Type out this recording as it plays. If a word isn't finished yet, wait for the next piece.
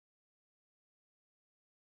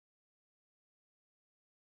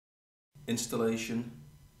Installation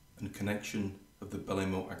and connection of the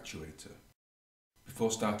BELIMO actuator.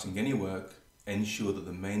 Before starting any work, ensure that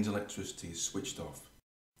the mains electricity is switched off.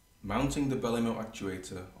 Mounting the BELIMO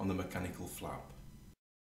actuator on the mechanical flap.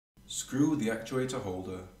 Screw the actuator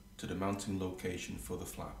holder to the mounting location for the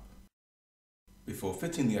flap. Before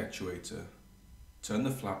fitting the actuator, turn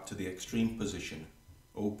the flap to the extreme position,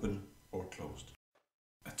 open or closed.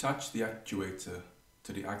 Attach the actuator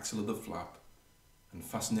to the axle of the flap and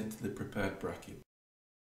fasten it to the prepared bracket.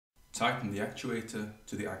 Tighten the actuator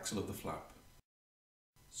to the axle of the flap.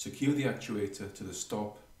 Secure the actuator to the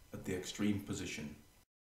stop at the extreme position.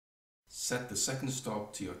 Set the second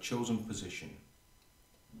stop to your chosen position.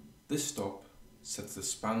 This stop sets the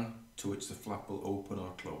span to which the flap will open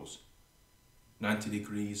or close. 90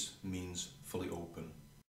 degrees means fully open.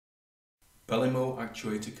 BELIMO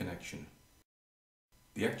actuator connection.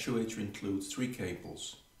 The actuator includes 3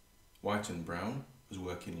 cables, white and brown as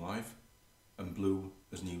working live and blue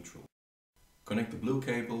as neutral. Connect the blue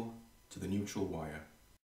cable to the neutral wire.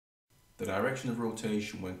 The direction of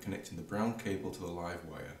rotation when connecting the brown cable to the live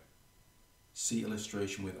wire. See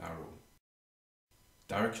illustration with arrow.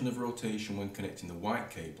 Direction of rotation when connecting the white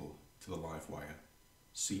cable to the live wire.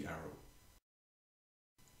 See arrow.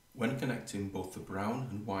 When connecting both the brown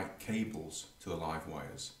and white cables to the live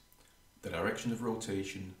wires, the direction of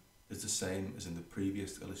rotation is the same as in the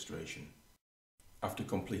previous illustration. After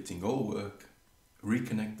completing all work,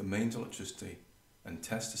 reconnect the mains electricity and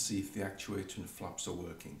test to see if the actuator and flaps are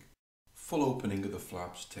working. Full opening of the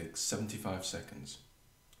flaps takes 75 seconds.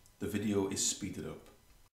 The video is speeded up.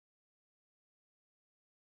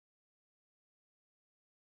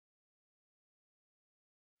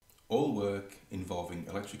 All work involving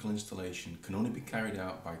electrical installation can only be carried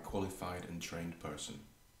out by a qualified and trained person.